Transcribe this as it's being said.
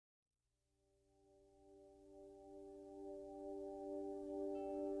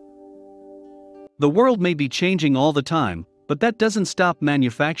The world may be changing all the time, but that doesn't stop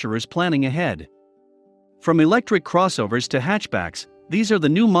manufacturers planning ahead. From electric crossovers to hatchbacks, these are the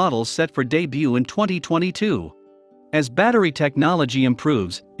new models set for debut in 2022. As battery technology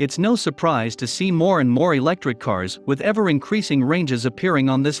improves, it's no surprise to see more and more electric cars with ever-increasing ranges appearing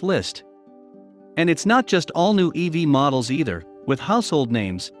on this list. And it's not just all new EV models either, with household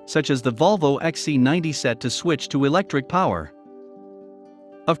names, such as the Volvo XC90 set to switch to electric power.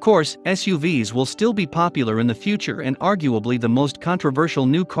 Of course, SUVs will still be popular in the future, and arguably the most controversial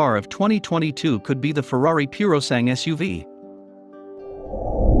new car of 2022 could be the Ferrari Purosangue SUV.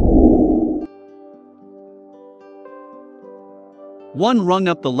 One rung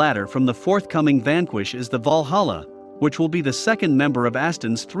up the ladder from the forthcoming Vanquish is the Valhalla, which will be the second member of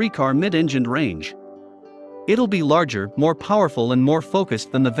Aston's three-car mid-engined range. It'll be larger, more powerful and more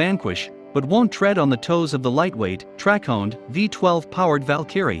focused than the Vanquish, but won't tread on the toes of the lightweight, track-owned, V12-powered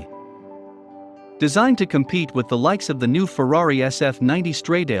Valkyrie. Designed to compete with the likes of the new Ferrari SF90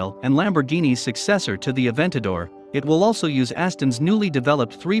 Stradale and Lamborghini's successor to the Aventador, it will also use Aston's newly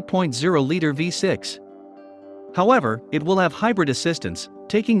developed 3.0-liter V6. However, it will have hybrid assistance,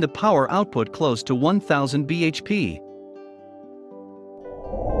 taking the power output close to 1000 bhp.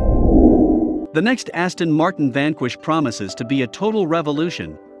 The next Aston Martin Vanquish promises to be a total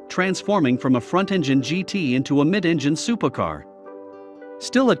revolution, transforming from a front-engine GT into a mid-engine supercar.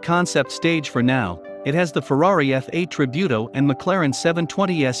 Still at concept stage for now, it has the Ferrari F8 Tributo and McLaren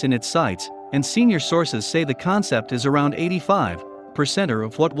 720S in its sights, and senior sources say the concept is around 85%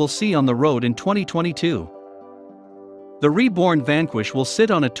 of what we'll see on the road in 2022. The reborn Vanquish will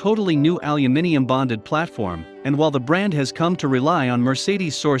sit on a totally new aluminium-bonded platform, and while the brand has come to rely on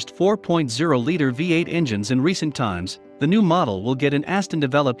Mercedes-sourced 4.0-liter V8 engines in recent times, the new model will get an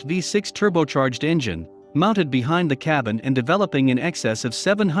Aston-developed V6 turbocharged engine, mounted behind the cabin and developing in excess of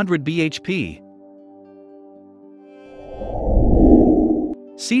 700 bhp.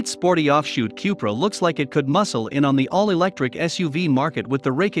 Seat's sporty offshoot Cupra looks like it could muscle in on the all-electric SUV market with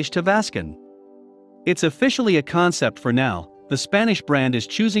the rakish Tavascan. It's officially a concept for now. The Spanish brand is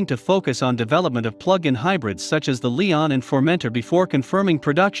choosing to focus on development of plug-in hybrids such as the Leon and Formentor before confirming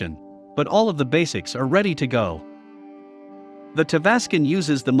production, but all of the basics are ready to go. The Tavascan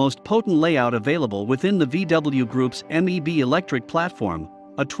uses the most potent layout available within the VW Group's MEB electric platform,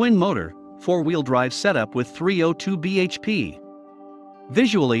 a twin-motor, four-wheel drive setup with 302 bhp.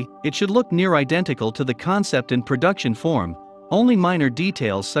 Visually, it should look near identical to the concept in production form. Only minor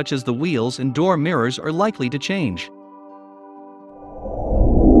details such as the wheels and door mirrors are likely to change.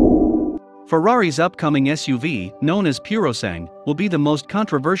 Ferrari's upcoming SUV, known as Purosangue, will be the most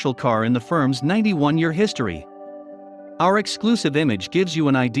controversial car in the firm's 91-year history. Our exclusive image gives you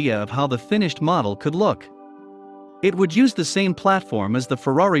an idea of how the finished model could look. It would use the same platform as the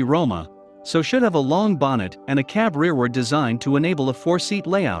Ferrari Roma, so should have a long bonnet and a cab rearward design to enable a four-seat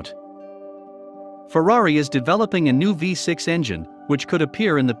layout. Ferrari is developing a new V6 engine, which could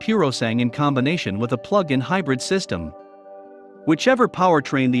appear in the Purosangue in combination with a plug-in hybrid system. Whichever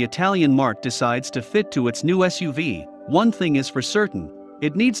powertrain the Italian marque decides to fit to its new SUV, one thing is for certain: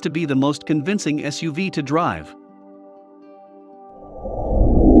 it needs to be the most convincing SUV to drive.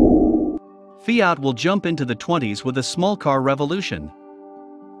 Fiat will jump into the 20s with a small car revolution.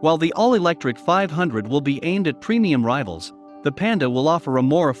 While the all-electric 500 will be aimed at premium rivals, the Panda will offer a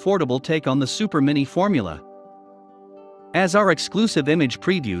more affordable take on the Super Mini formula. As our exclusive image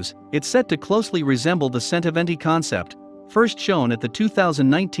previews, it's set to closely resemble the Centoventi concept, first shown at the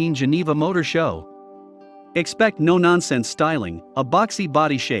 2019 Geneva Motor Show. Expect no-nonsense styling, a boxy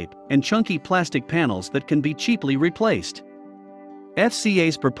body shape, and chunky plastic panels that can be cheaply replaced.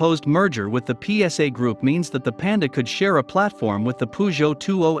 FCA's proposed merger with the PSA Group means that the Panda could share a platform with the Peugeot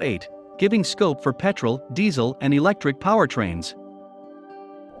 208, giving scope for petrol, diesel, and electric powertrains.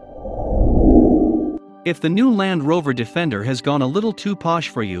 If the new Land Rover Defender has gone a little too posh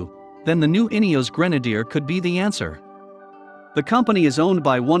for you, then the new Ineos Grenadier could be the answer. The company is owned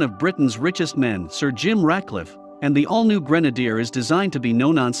by one of Britain's richest men, Sir Jim Ratcliffe, and the all-new Grenadier is designed to be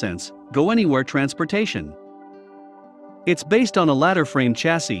no-nonsense, go-anywhere transportation. It's based on a ladder-frame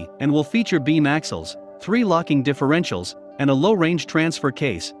chassis and will feature beam axles, 3 locking differentials, and a low-range transfer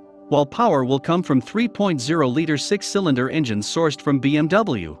case, while power will come from 3.0-liter 6-cylinder engines sourced from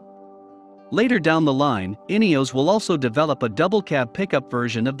BMW. Later down the line, Ineos will also develop a double-cab pickup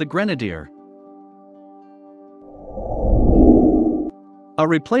version of the Grenadier. A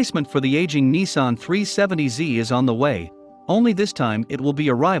replacement for the aging Nissan 370Z is on the way, only this time it will be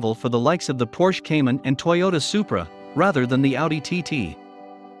a rival for the likes of the Porsche Cayman and Toyota Supra, rather than the Audi TT.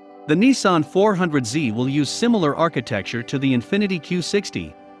 The Nissan 400Z will use similar architecture to the Infiniti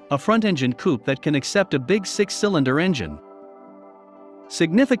Q60, a front-engine coupe that can accept a big 6-cylinder engine.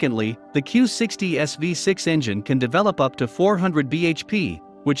 Significantly, the Q60's V6 engine can develop up to 400 bhp,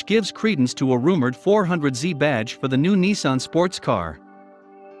 which gives credence to a rumored 400Z badge for the new Nissan sports car.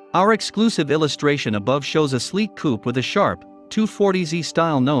 Our exclusive illustration above shows a sleek coupe with a sharp, 240Z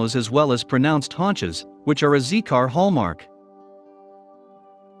style nose as well as pronounced haunches, which are a Z-car hallmark.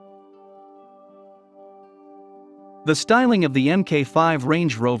 The styling of the Mk5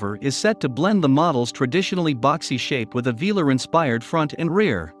 Range Rover is set to blend the model's traditionally boxy shape with a Velar-inspired front and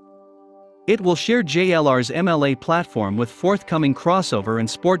rear. It will share JLR's MLA platform with forthcoming crossover and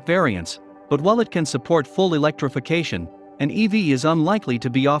sport variants, but while it can support full electrification, an EV is unlikely to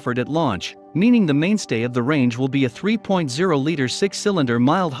be offered at launch, meaning the mainstay of the range will be a 3.0-liter 6-cylinder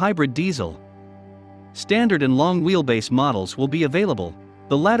mild hybrid diesel. Standard and long wheelbase models will be available,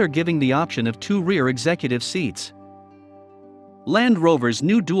 the latter giving the option of 2 rear executive seats. Land Rover's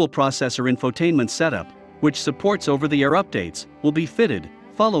new dual-processor infotainment setup, which supports over-the-air updates, will be fitted,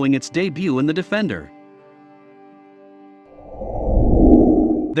 following its debut in the Defender.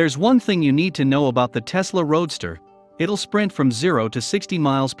 There's one thing you need to know about the Tesla Roadster: it'll sprint from 0 to 60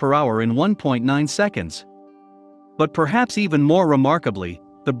 miles per hour in 1.9 seconds. But perhaps even more remarkably,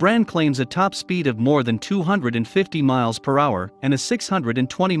 the brand claims a top speed of more than 250 miles per hour and a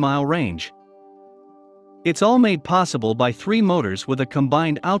 620-mile range. It's all made possible by 3 motors with a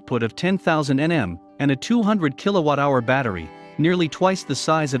combined output of 10,000 Nm and a 200 kWh battery, nearly twice the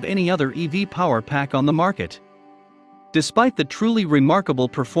size of any other EV power pack on the market. Despite the truly remarkable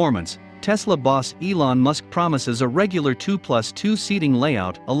performance, Tesla boss Elon Musk promises a regular 2+2 seating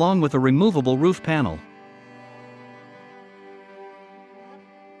layout along with a removable roof panel.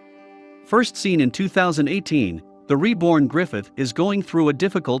 First seen in 2018, the reborn Griffith is going through a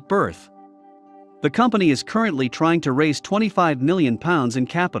difficult birth. The company is currently trying to raise £25 million in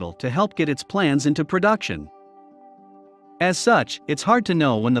capital to help get its plans into production. As such, it's hard to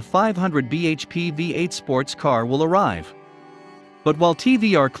know when the 500 bhp V8 sports car will arrive. But while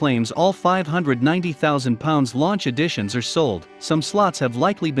TVR claims all £590,000 launch editions are sold, some slots have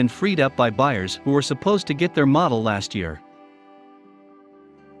likely been freed up by buyers who were supposed to get their model last year.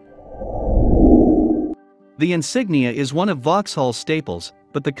 The Insignia is one of Vauxhall's staples,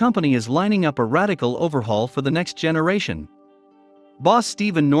 but the company is lining up a radical overhaul for the next generation. Boss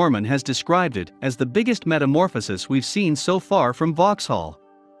Stephen Norman has described it as the biggest metamorphosis we've seen so far from Vauxhall.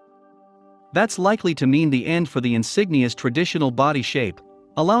 That's likely to mean the end for the Insignia's traditional body shape,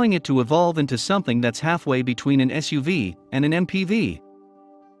 allowing it to evolve into something that's halfway between an SUV and an MPV.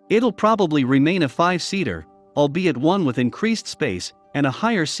 It'll probably remain a 5-seater, albeit one with increased space and a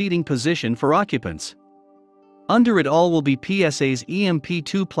higher seating position for occupants. Under it all will be PSA's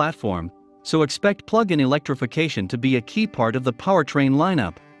EMP2 platform, so expect plug-in electrification to be a key part of the powertrain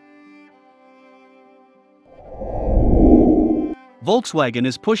lineup. Volkswagen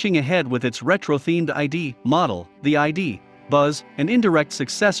is pushing ahead with its retro-themed ID model, the ID Buzz, an indirect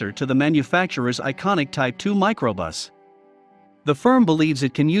successor to the manufacturer's iconic Type 2 microbus. The firm believes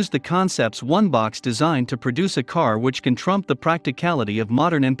it can use the concept's one-box design to produce a car which can trump the practicality of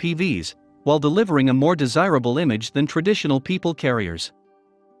modern MPVs, while delivering a more desirable image than traditional people carriers.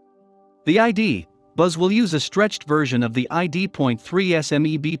 The ID Buzz will use a stretched version of the ID.3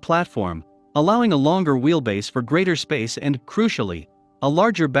 SMEB platform, allowing a longer wheelbase for greater space and, crucially, a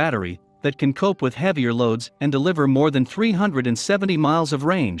larger battery that can cope with heavier loads and deliver more than 370 miles of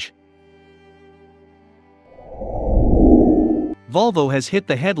range. Volvo has hit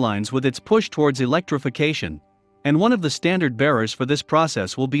the headlines with its push towards electrification, and one of the standard bearers for this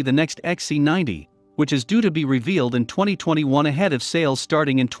process will be the next XC90, which is due to be revealed in 2021 ahead of sales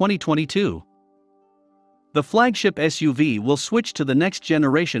starting in 2022. The flagship SUV will switch to the next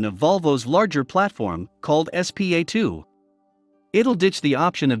generation of Volvo's larger platform, called SPA2. It'll ditch the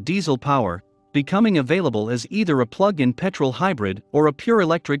option of diesel power, becoming available as either a plug-in petrol hybrid or a pure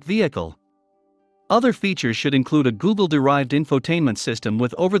electric vehicle. Other features should include a Google-derived infotainment system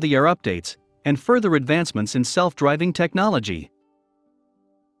with over-the-air updates, and further advancements in self-driving technology.